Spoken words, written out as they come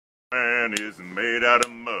Man isn't made out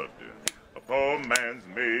of mud. A poor man's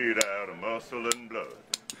made out of muscle and blood.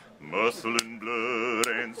 Muscle and blood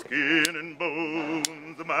and skin and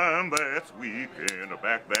bones. A mind that's weak and a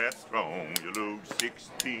back that's strong. You load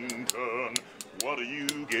 16 ton. What do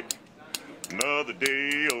you get? Another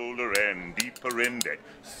day older and deeper in debt.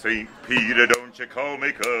 St. Peter, don't you call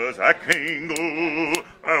me, 'cause I can't go.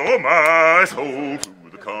 I owe my soul to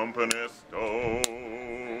the company store.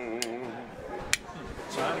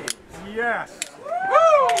 Yes.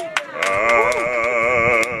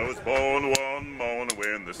 I was born one morning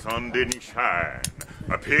when the sun didn't shine.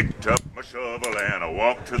 I picked up my shovel and I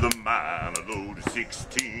walked to the mine. I loaded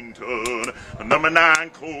 16 ton, number 9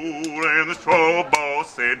 coal, and the straw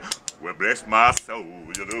boss said, well, bless my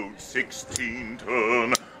soul, you load 16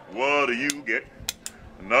 ton. What do you get?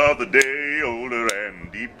 Another day older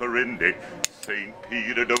and deeper in debt. St.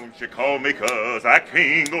 Peter, don't you call me, 'cause I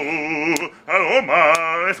can't go. I owe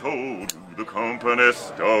my soul to the company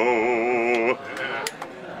store.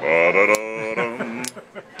 Ba-da-da-dum.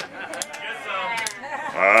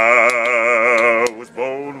 I was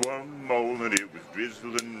born one morning, it was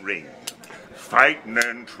drizzling rain. Fighting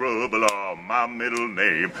and trouble are my middle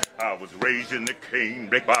name. I was raised in the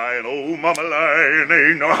canebrake by an old mama lion.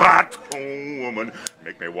 Ain't no hot woman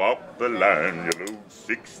make me walk the line. You load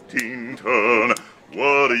 16 ton.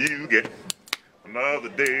 What do you get? Another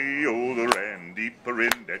day older and deeper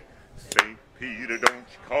in debt. St. Peter, don't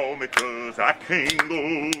you call me, 'cause I can't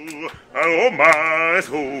go. I owe my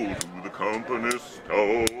soul to the company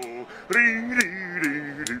store.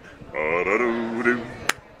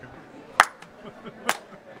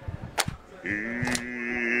 If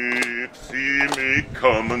you see me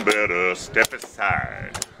coming, better step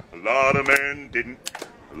aside. A lot of men didn't,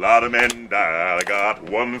 a lot of men died. I got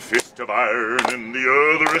one fist of iron and the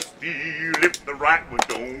other of steel. If the right one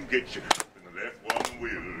don't get you, then the left one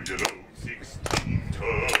will. You load 16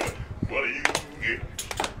 ton. What do you get?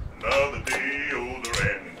 Another day older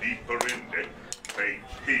and deeper in debt. St.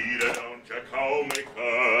 Peter, don't you call me,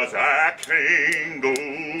 'cause I can't go.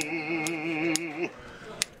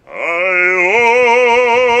 I owe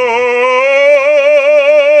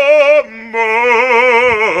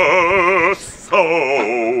my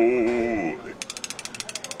soul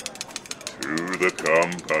to the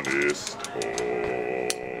company store.